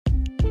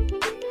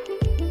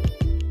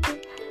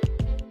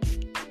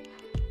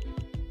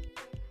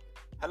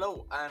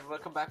Hello and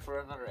welcome back for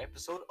another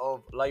episode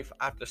of Life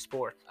After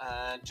Sport.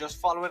 And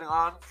just following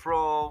on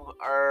from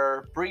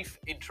our brief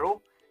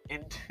intro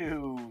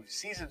into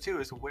season two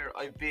as to where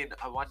I've been,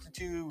 I wanted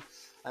to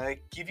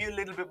give you a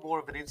little bit more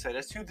of an insight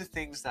as to the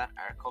things that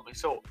are coming.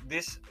 So,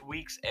 this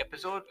week's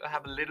episode, I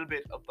have a little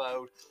bit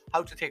about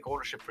how to take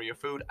ownership for your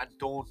food and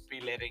don't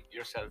be letting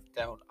yourself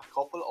down. A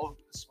couple of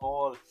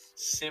small,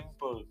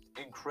 simple,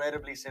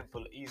 incredibly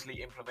simple,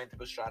 easily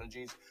implementable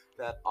strategies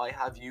that I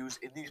have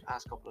used in these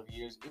past couple of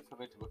years,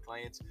 implemented with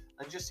clients,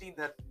 and just seen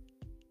that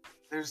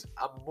there's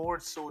a more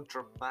so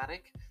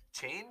dramatic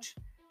change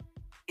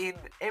in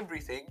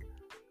everything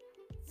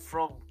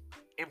from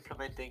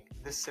implementing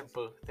this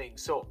simple thing.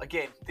 So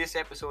again, this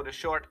episode is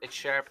short, it's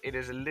sharp, it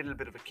is a little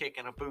bit of a kick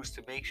and a boost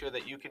to make sure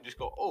that you can just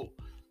go, oh,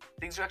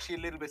 things are actually a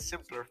little bit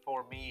simpler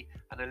for me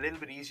and a little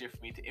bit easier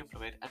for me to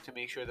implement and to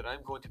make sure that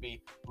I'm going to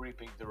be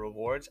reaping the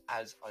rewards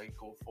as I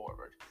go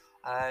forward.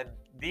 And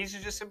these are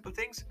just simple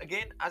things.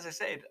 Again, as I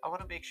said, I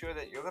want to make sure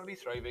that you're going to be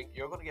thriving,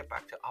 you're going to get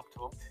back to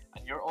optimum,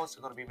 and you're also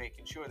going to be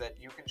making sure that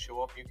you can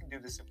show up, you can do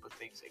the simple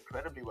things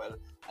incredibly well,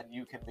 and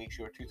you can make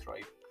sure to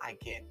thrive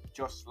again,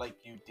 just like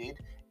you did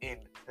in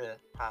the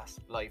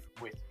past life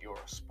with your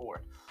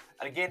sport.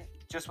 And again,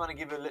 just want to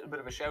give a little bit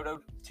of a shout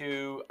out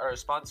to our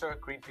sponsor,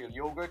 Greenfield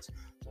Yogurts,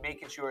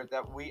 making sure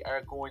that we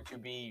are going to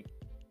be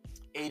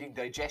aiding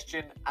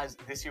digestion, as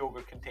this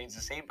yogurt contains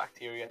the same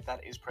bacteria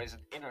that is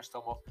present in our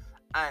stomach,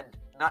 and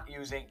not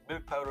using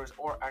milk powders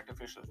or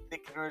artificial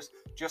thickeners,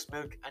 just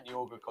milk and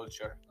yogurt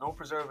culture. No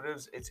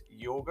preservatives, it's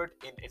yogurt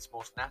in its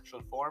most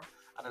natural form,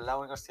 and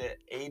allowing us to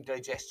aid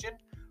digestion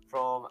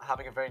from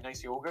having a very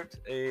nice yogurt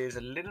is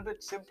a little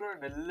bit simpler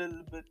and a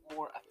little bit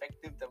more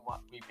effective than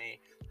what we may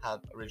have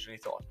originally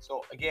thought.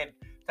 So again,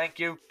 thank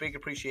you, big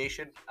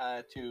appreciation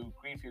to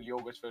Greenfield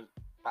Yogurts for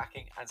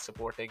backing and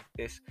supporting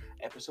this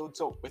episode.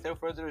 So without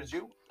further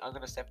ado, I'm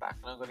going to step back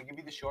and I'm going to give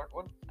you the short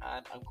one,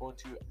 and I'm going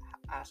to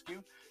ask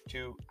you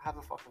to have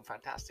a fucking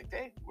fantastic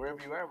day wherever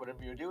you are,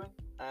 whatever you're doing.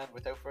 And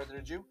without further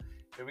ado,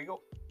 here we go.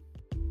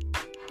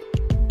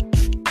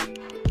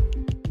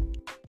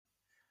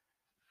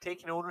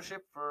 Taking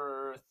ownership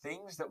for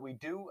things that we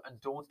do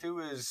and don't do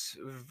is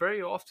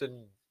very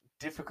often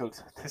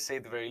difficult, to say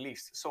the very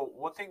least. So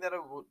one thing that I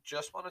would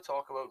just want to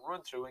talk about,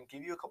 run through and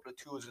give you a couple of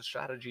tools and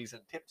strategies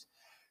and tips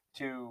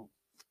to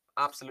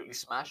absolutely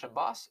smash and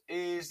boss,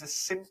 is the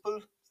simple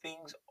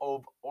things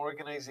of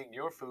organizing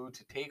your food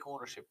to take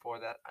ownership for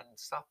that and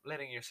stop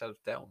letting yourself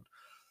down.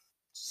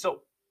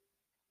 So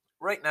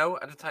right now,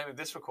 at the time of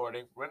this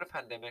recording, we're in a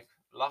pandemic.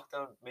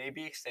 Lockdown may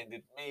be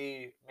extended,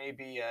 may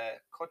be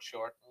cut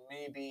short,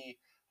 maybe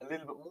a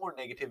little bit more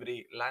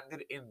negativity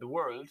landed in the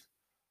world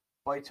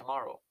by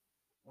tomorrow.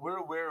 We're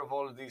aware of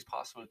all of these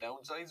possible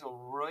downsides. So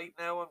right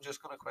now, I'm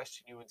just going to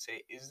question you and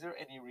say, is there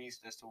any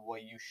reason as to why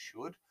you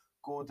should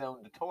go down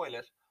the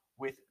toilet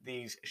with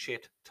these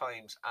shit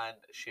times and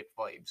shit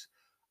vibes?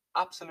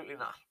 Absolutely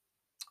not.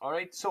 All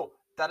right. So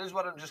that is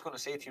what I'm just going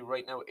to say to you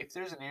right now. If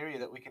there's an area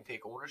that we can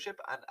take ownership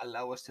and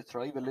allow us to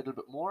thrive a little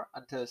bit more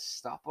and to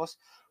stop us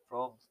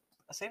from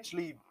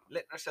essentially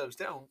letting ourselves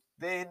down,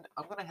 then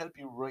I'm going to help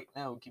you right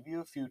now, give you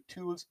a few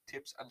tools,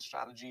 tips, and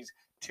strategies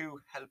to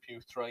help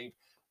you thrive,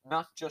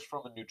 not just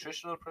from a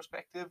nutritional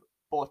perspective,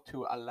 but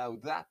to allow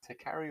that to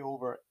carry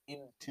over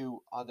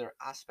into other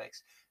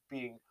aspects,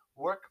 being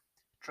work,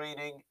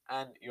 training,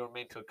 and your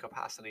mental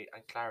capacity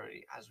and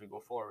clarity as we go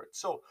forward.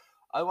 So,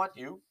 I want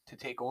you to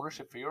take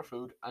ownership for your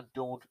food and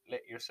don't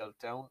let yourself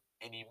down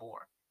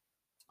anymore.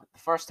 The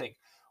first thing,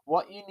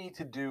 what you need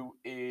to do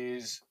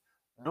is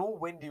know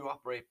when do you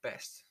operate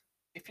best.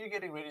 If you're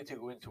getting ready to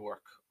go into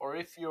work or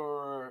if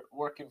you're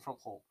working from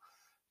home,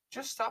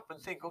 just stop and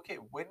think, okay,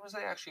 when was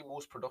I actually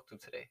most productive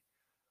today?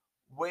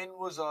 When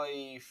was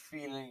I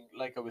feeling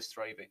like I was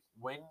thriving?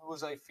 When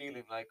was I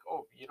feeling like,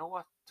 oh, you know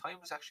what? Time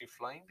was actually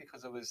flying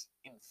because I was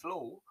in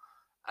flow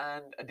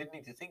and I didn't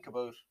need to think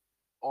about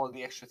all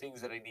the extra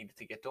things that I needed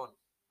to get done.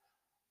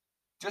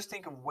 Just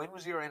think of when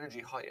was your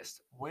energy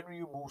highest? When were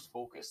you most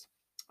focused?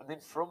 And then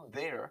from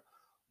there,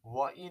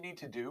 what you need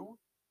to do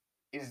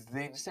is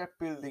then start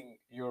building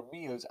your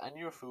meals and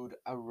your food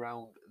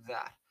around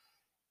that.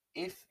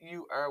 If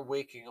you are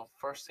waking up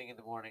first thing in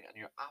the morning and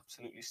you're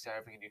absolutely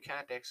starving and you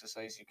can't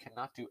exercise, you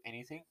cannot do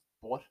anything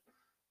but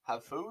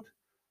have food,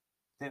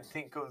 then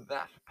think of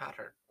that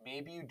pattern.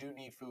 Maybe you do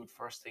need food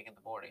first thing in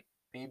the morning.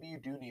 Maybe you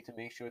do need to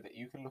make sure that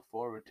you can look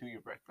forward to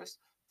your breakfast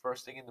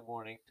first thing in the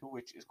morning, to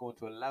which is going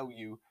to allow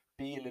you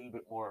be a little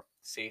bit more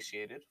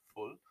satiated,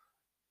 full,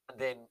 and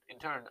then in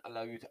turn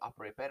allow you to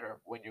operate better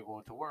when you're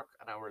going to work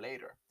an hour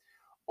later.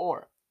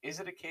 Or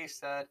is it a case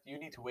that you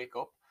need to wake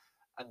up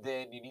and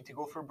then you need to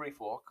go for a brief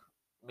walk,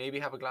 maybe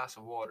have a glass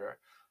of water,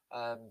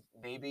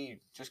 maybe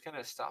just kind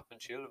of stop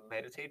and chill,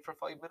 meditate for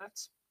 5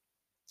 minutes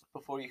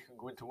before you can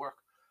go into work?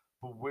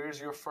 But where's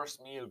your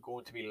first meal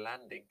going to be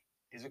landing?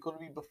 Is it going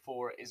to be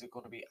before? Is it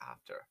going to be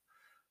after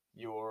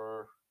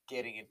you're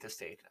getting into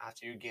state,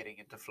 after you're getting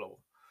into flow?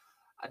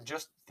 And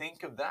just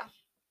think of that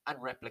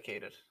and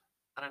replicate it.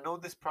 And I know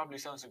this probably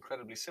sounds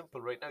incredibly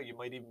simple right now. You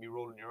might even be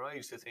rolling your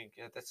eyes to think,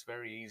 yeah, that's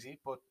very easy.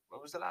 But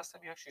when was the last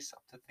time you actually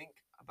stopped to think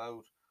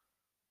about,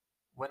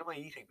 when am I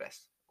eating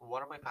best?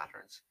 What are my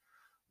patterns?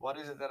 What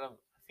is it that I'm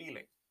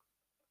feeling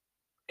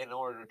in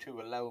order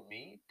to allow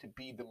me to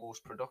be the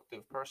most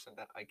productive person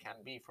that I can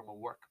be from a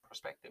work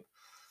perspective?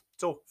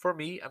 So for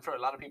me and for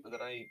a lot of people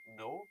that I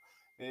know,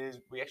 is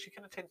we actually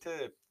kind of tend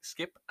to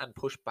skip and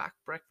push back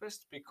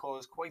breakfast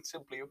because, quite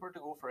simply, if we're to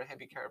go for a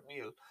heavy carb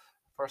meal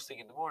first thing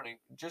in the morning,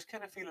 just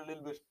kind of feel a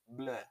little bit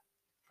bleh,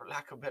 for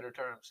lack of better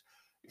terms.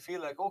 You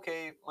feel like,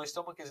 okay, my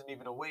stomach isn't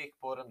even awake,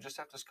 but I'm just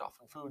after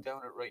scoffing food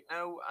down it right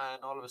now,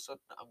 and all of a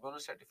sudden I'm going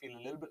to start to feel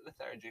a little bit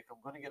lethargic.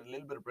 I'm going to get a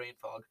little bit of brain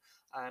fog,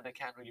 and I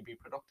can't really be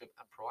productive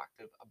and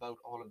proactive about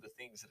all of the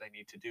things that I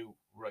need to do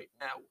right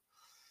now.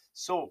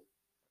 So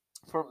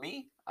for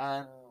me,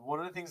 and one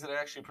of the things that I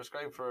actually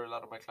prescribe for a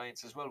lot of my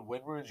clients as well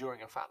when we're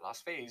enduring a fat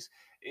loss phase,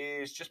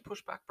 is just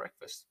push back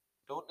breakfast.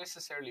 Don't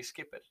necessarily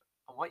skip it.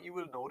 And what you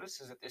will notice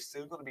is that there's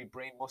still going to be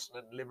brain, muscle,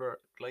 and liver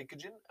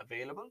glycogen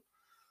available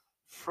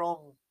from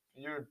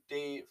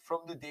from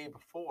the day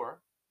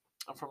before,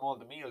 and from all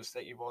the meals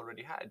that you've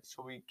already had.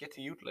 So we get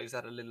to utilize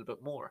that a little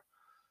bit more.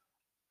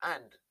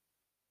 And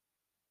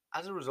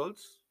as a result,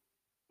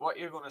 what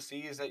you're going to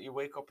see is that you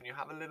wake up and you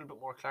have a little bit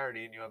more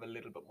clarity and you have a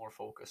little bit more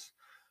focus,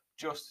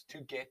 just to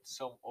get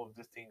some of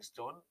the things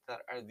done that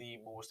are the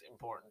most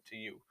important to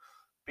you.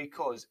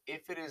 Because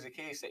if it is a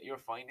case that you're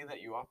finding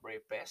that you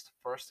operate best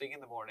first thing in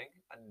the morning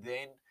and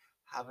then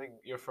having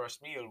your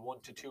first meal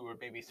 1 to 2 or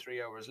maybe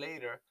 3 hours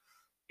later,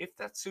 if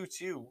that suits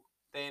you,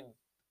 then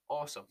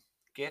awesome.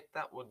 Get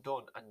that one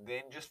done and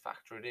then just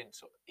factor it in.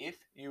 So if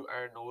you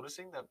are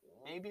noticing that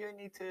maybe I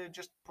need to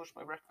just push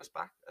my breakfast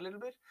back a little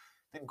bit,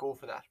 then go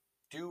for that.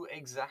 Do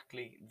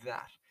exactly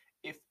that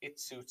if it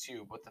suits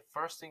you. But the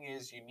first thing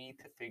is you need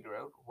to figure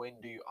out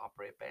when do you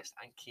operate best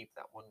and keep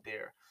that one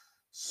there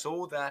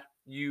so that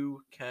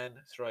you can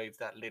thrive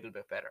that little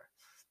bit better.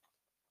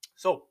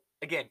 So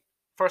again,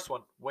 first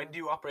one, when do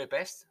you operate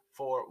best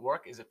for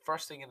work? Is it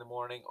first thing in the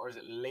morning or is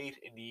it late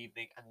in the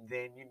evening? And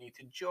then you need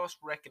to just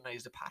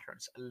recognize the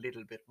patterns a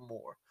little bit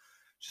more.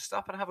 Just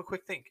stop and have a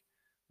quick think.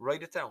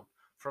 Write it down.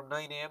 From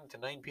 9 a.m. to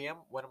 9 p.m.,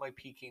 when am I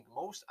peaking the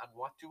most? And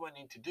what do I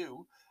need to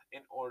do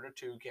in order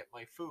to get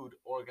my food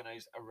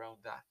organized around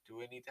that?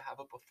 Do I need to have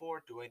it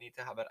before? Do I need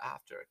to have it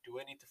after? Do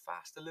I need to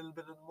fast a little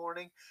bit in the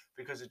morning?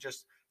 Because it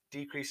just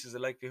decreases the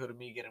likelihood of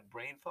me getting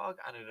brain fog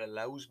and it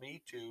allows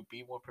me to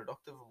be more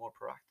productive and more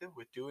proactive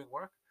with doing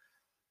work?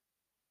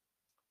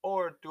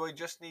 Or do I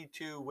just need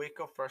to wake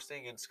up first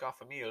thing and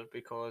scoff a meal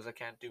because I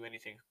can't do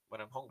anything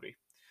when I'm hungry?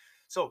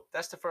 So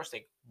that's the first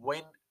thing.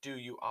 When do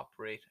you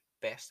operate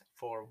best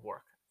for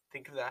work?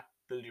 Think of that,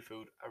 build your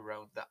food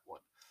around that one.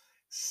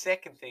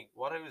 Second thing,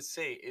 what I would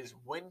say is,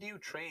 when do you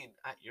train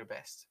at your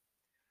best?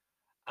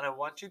 And I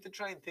want you to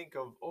try and think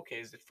of, okay,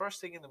 is it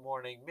first thing in the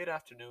morning, mid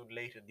afternoon,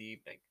 late in the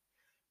evening?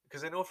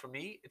 Because I know for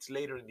me, it's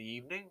later in the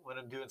evening when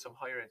I'm doing some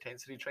higher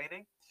intensity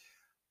training.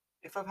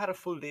 If I've had a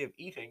full day of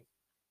eating,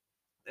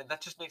 then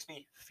that just makes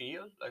me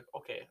feel like,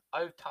 okay,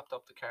 I've topped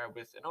up the car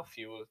with enough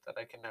fuel that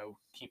I can now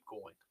keep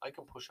going. I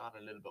can push on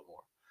a little bit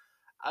more.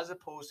 As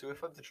opposed to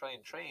if I'm to try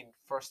and train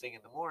first thing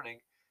in the morning,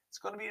 it's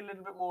going to be a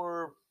little bit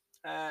more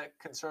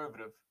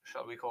conservative,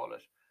 shall we call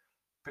it.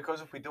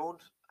 Because if we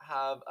don't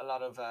have a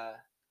lot of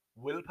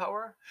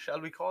willpower,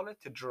 shall we call it,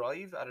 to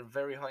drive at a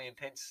very high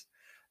intense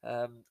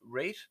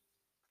rate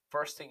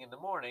first thing in the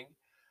morning,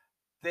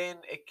 then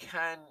it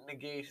can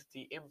negate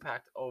the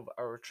impact of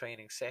our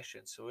training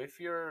session. So if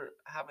you're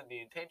having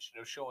the intention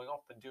of showing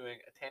up and doing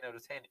a 10 out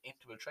of 10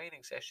 interval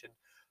training session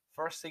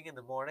first thing in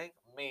the morning,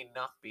 may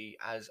not be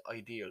as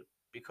ideal,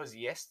 because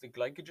yes, the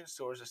glycogen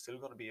stores are still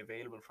going to be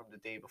available from the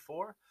day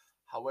before.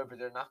 However,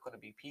 they're not going to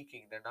be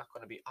peaking, they're not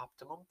going to be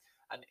optimum.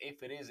 And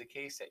if it is a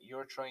case that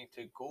you're trying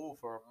to go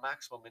for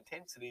maximum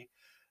intensity,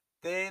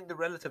 then the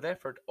relative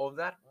effort of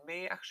that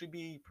may actually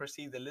be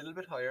perceived a little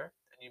bit higher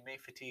and you may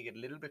fatigue it a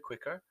little bit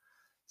quicker.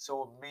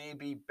 So it may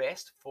be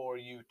best for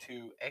you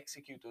to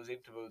execute those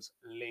intervals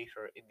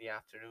later in the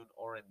afternoon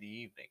or in the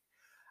evening.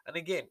 And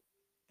again,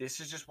 this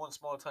is just one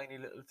small tiny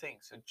little thing.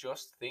 So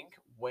just think,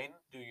 when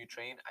do you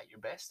train at your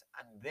best?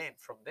 And then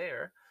from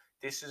there,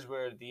 this is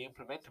where the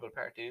implementable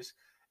part is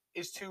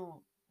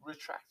to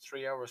retract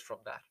 3 hours from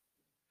that.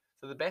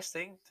 So the best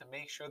thing to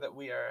make sure that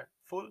we are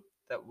full,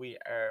 that we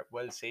are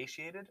well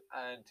satiated,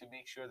 and to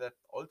make sure that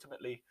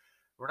ultimately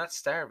we're not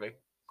starving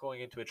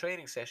going into a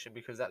training session,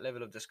 because that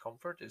level of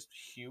discomfort is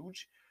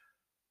huge.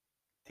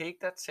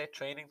 Take that set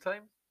training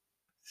time,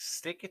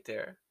 stick it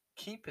there,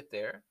 keep it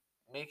there,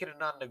 make it a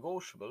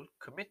non-negotiable,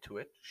 commit to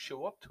it,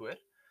 show up to it,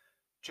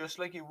 just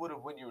like you would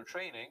have when you were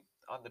training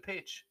on the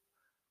pitch,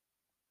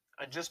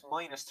 and just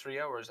minus 3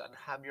 hours and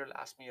have your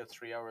last meal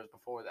 3 hours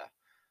before that.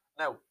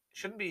 Now, it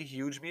shouldn't be a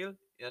huge meal,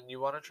 and you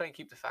want to try and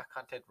keep the fat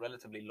content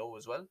relatively low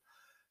as well.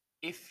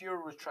 If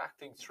you're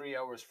retracting 3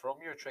 hours from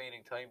your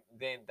training time,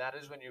 then that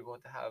is when you're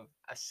going to have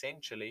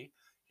essentially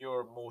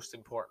your most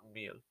important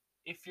meal.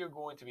 If you're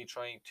going to be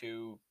trying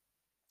to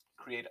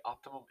create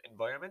optimum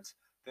environments,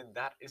 then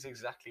that is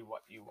exactly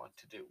what you want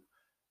to do.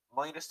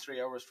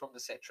 -3 hours from the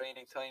set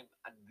training time,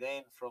 and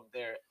then from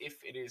there, if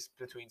it is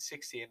between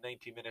 60 and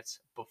 90 minutes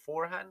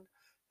beforehand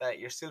that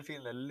you're still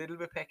feeling a little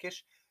bit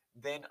peckish,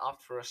 then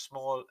opt for a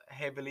small,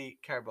 heavily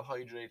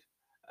carbohydrate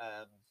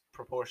um,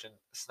 proportion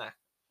snack.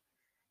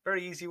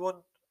 Very easy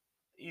one.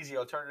 Easy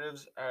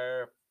alternatives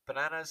are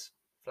bananas,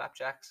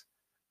 flapjacks,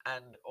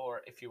 and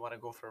or if you want to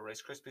go for a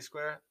Rice Krispie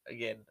square,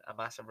 again a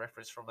massive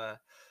reference from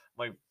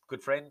my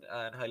good friend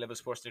and high level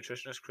sports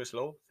nutritionist Chris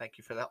Lowe. Thank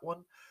you for that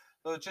one.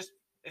 So just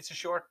it's a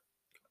short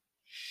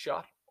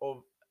shot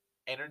of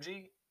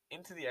energy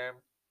into the arm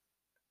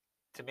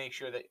to make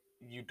sure that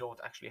you don't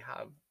actually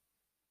have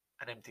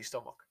an empty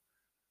stomach.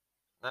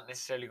 Not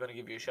necessarily going to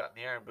give you a shot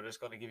in the arm, but it's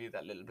going to give you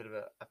that little bit of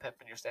a pep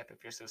in your step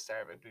if you're still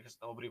starving, because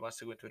nobody wants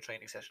to go into a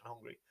training session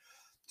hungry.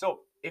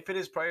 So if it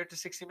is prior to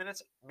 60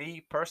 minutes,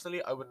 me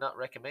personally, I would not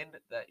recommend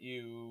that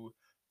you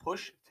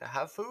push to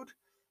have food.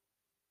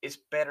 It's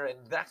better in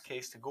that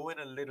case to go in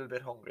a little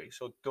bit hungry.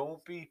 So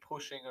don't be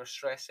pushing or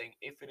stressing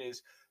if it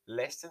is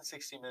less than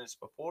 60 minutes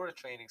before a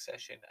training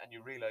session and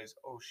you realize,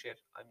 oh shit,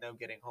 I'm now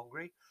getting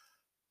hungry.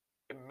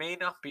 It may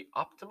not be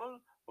optimal,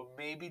 but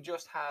maybe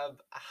just have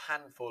a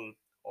handful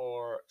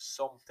or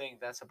something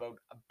that's about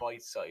a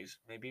bite size,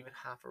 maybe even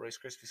half a Rice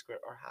Krispie square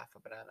or half a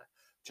banana,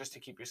 just to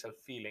keep yourself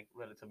feeling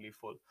relatively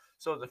full.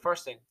 So the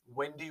first thing,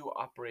 when do you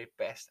operate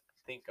best?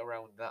 Think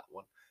around that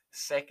one.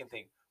 Second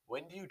thing,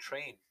 when do you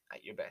train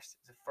at your best?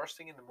 Is it first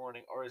thing in the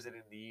morning or is it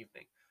in the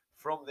evening?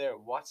 From there,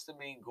 what's the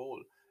main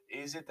goal?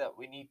 Is it that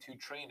we need to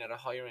train at a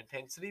higher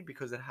intensity?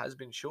 Because it has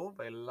been shown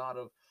by a lot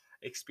of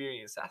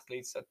experienced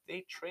athletes that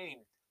they train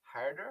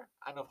harder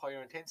and of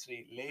higher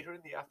intensity later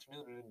in the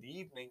afternoon and in the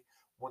evening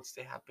once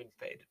they have been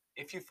fed.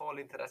 If you fall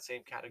into that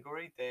same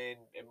category, then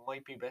it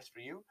might be best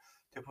for you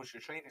to push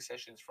your training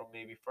sessions from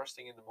maybe first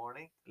thing in the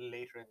morning,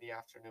 later in the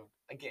afternoon.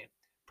 Again,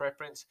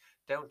 preference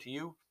down to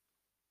you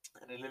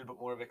and a little bit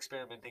more of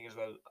experimenting as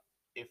well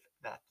if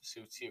that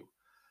suits you.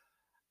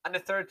 And the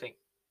third thing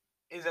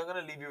is I'm going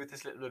to leave you with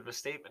this little bit of a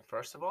statement.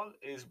 First of all,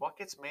 is what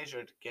gets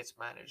measured gets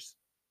managed.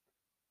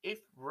 If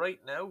right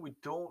now we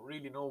don't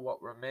really know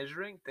what we're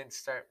measuring, then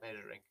start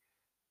measuring.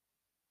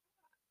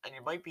 And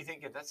you might be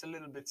thinking, that's a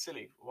little bit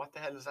silly. What the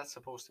hell is that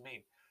supposed to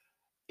mean?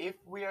 If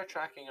we are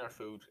tracking our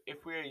food,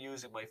 if we are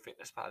using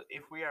MyFitnessPal,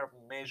 if we are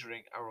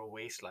measuring our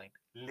waistline,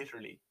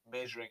 literally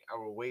measuring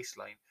our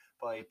waistline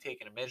by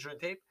taking a measuring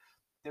tape,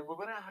 then we're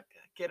going to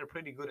get a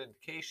pretty good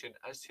indication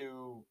as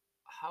to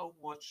how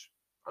much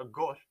our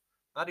gut,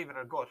 not even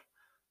our gut,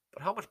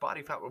 but how much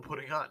body fat we're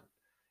putting on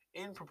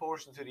in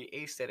proportion to the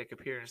aesthetic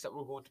appearance that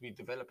we're going to be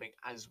developing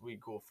as we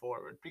go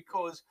forward.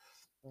 Because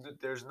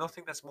there's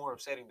nothing that's more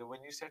upsetting than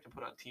when you start to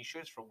put on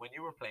t-shirts from when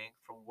you were playing,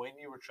 from when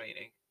you were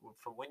training,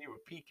 from when you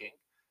were peaking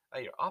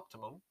at your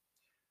optimum,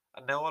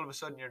 and now all of a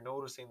sudden you're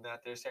noticing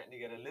that they're starting to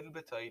get a little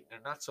bit tight, they're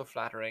not so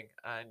flattering,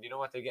 and you know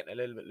what, they're getting a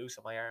little bit loose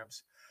on my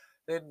arms.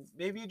 Then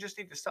maybe you just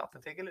need to stop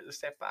and take a little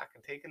step back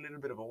and take a little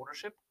bit of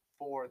ownership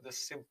for the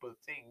simple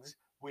things,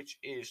 which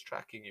is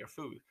tracking your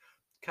food.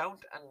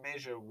 Count and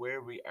measure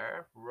where we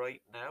are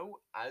right now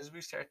as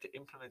we start to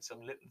implement some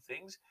little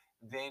things.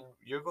 Then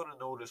you're going to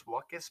notice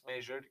what gets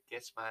measured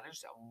gets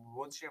managed. And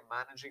once you're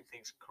managing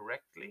things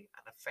correctly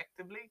and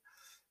effectively,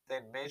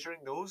 then measuring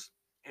those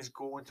is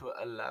going to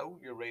allow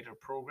your rate of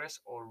progress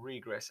or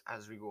regress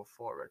as we go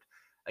forward.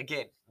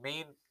 Again,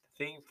 main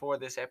thing for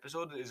this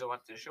episode is I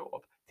want to show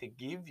up to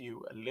give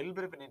you a little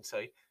bit of an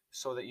insight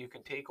so that you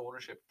can take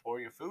ownership for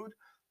your food.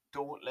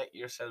 Don't let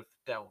yourself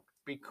down,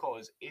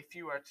 because if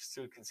you are to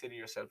still consider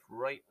yourself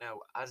right now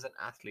as an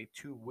athlete,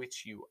 to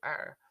which you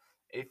are,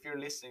 if you're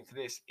listening to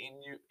this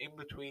in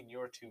between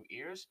your two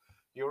ears,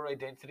 your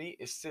identity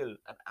is still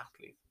an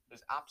athlete.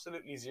 There's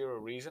absolutely zero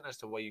reason as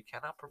to why you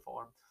cannot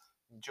perform.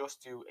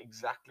 Just do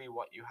exactly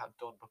what you have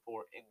done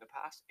before in the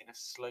past in a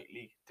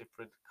slightly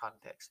different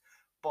context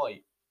by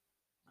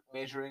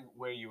measuring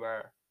where you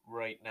are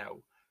right now.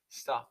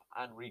 Stop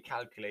and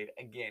recalculate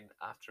again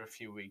after a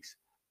few weeks.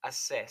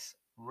 Assess,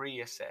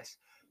 reassess,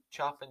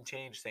 chop and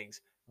change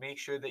things. Make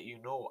sure that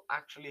you know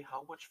actually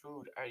how much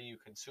food are you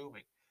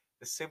consuming.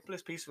 The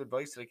simplest piece of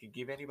advice that I could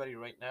give anybody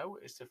right now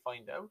is to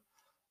find out,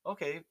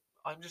 okay,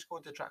 I'm just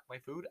going to track my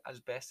food as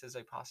best as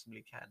I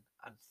possibly can.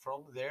 And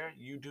from there,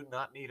 you do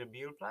not need a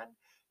meal plan.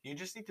 You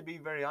just need to be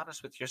very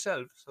honest with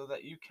yourself so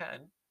that you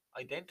can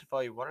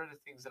identify what are the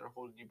things that are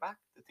holding you back,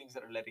 the things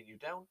that are letting you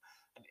down.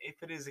 And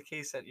if it is the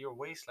case that your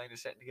waistline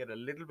is starting to get a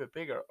little bit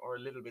bigger or a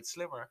little bit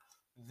slimmer,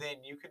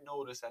 then you can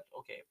notice that,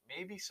 okay,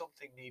 maybe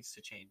something needs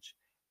to change.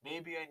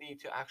 Maybe I need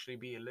to actually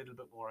be a little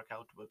bit more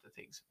accountable to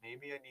things.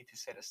 Maybe I need to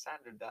set a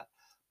standard that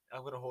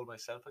I'm going to hold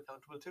myself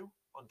accountable to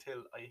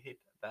until I hit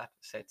that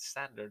set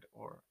standard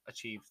or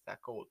achieve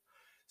that goal.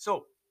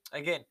 So,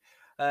 again,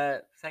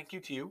 thank you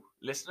to you,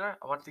 listener.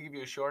 I want to give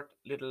you a short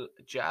little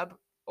jab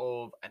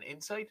of an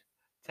insight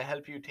to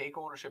help you take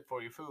ownership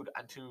for your food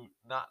and to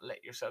not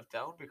let yourself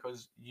down,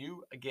 because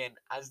you, again,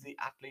 as the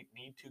athlete,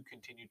 need to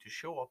continue to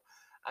show up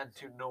and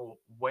to know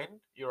when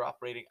you're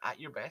operating at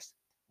your best,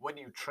 when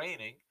you're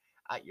training,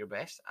 at your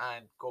best,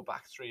 and go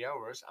back 3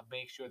 hours and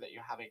make sure that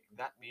you're having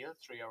that meal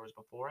 3 hours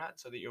beforehand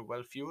so that you're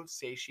well fueled,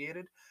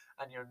 satiated,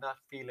 and you're not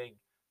feeling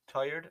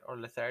tired or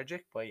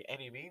lethargic by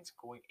any means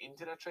going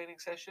into that training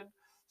session,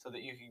 so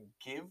that you can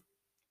give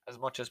as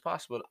much as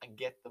possible and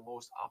get the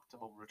most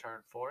optimum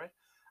return for it.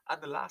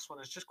 And the last one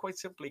is just quite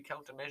simply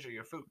count and measure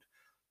your food.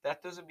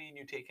 That doesn't mean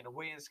you taking a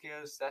weigh-in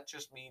scales. That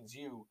just means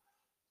you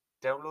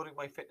downloading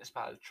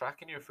MyFitnessPal,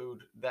 tracking your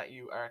food that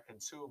you are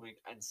consuming,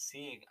 and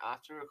seeing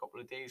after a couple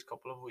of days,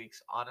 couple of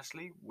weeks,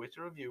 honestly, with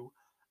a review,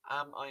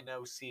 am I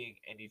now seeing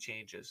any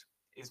changes?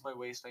 Is my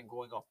waistline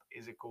going up?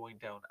 Is it going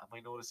down? Am I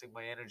noticing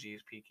my energy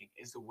is peaking?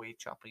 Is the weight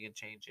chopping and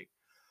changing?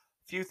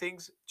 Few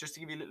things just to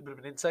give you a little bit of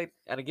an insight.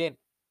 And again,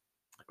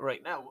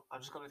 right now,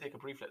 I'm just going to take a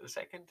brief little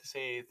second to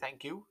say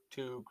thank you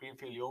to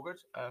Greenfield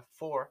Yogurt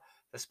for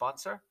the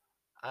sponsor,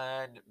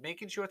 and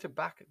making sure to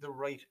back the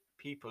right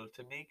people,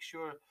 to make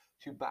sure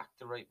to back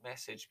the right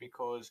message,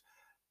 because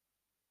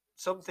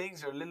some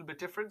things are a little bit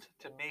different,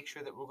 to make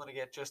sure that we're going to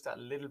get just a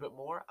little bit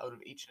more out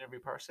of each and every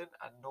person.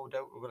 And no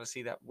doubt we're going to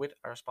see that with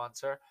our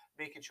sponsor,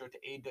 making sure to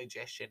aid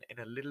digestion in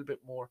a little bit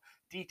more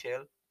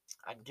detail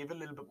and give a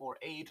little bit more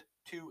aid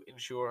to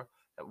ensure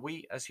that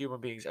we as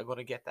human beings are going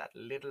to get that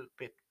little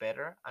bit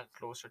better and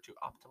closer to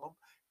optimum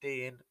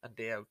day in and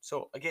day out.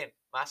 So again,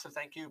 massive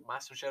thank you,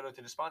 massive shout out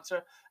to the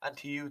sponsor, and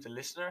to you, the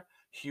listener.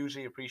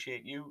 Hugely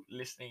appreciate you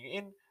listening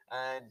in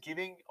and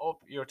giving up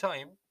your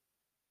time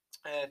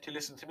to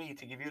listen to me,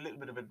 to give you a little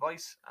bit of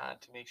advice, and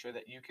to make sure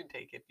that you can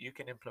take it, you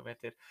can implement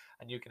it,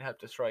 and you can help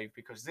to thrive.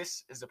 Because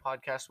this is the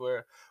podcast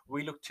where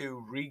we look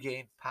to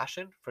regain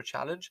passion for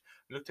challenge,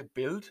 look to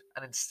build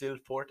and instill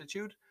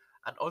fortitude,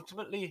 and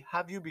ultimately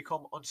have you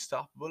become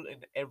unstoppable in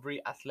every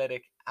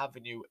athletic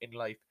avenue in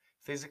life,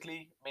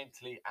 physically,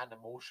 mentally, and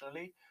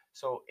emotionally.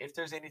 So if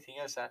there's anything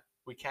else that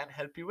we can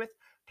help you with,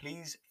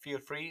 please feel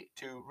free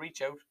to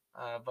reach out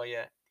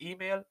via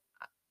email,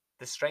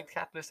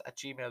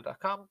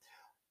 thestrengthcatalyst@gmail.com.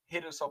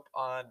 Hit us up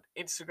on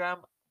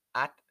Instagram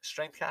at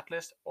Strength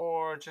Catalyst,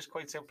 or just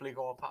quite simply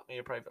go and pop me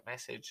a private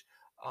message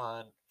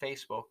on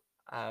Facebook.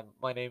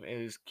 My name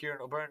is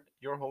Kieran O'Byrne,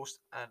 your host,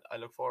 and I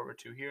look forward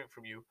to hearing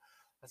from you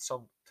at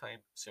some time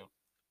soon.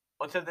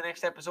 Until the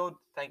next episode,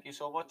 thank you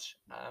so much,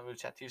 and we'll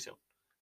chat to you soon.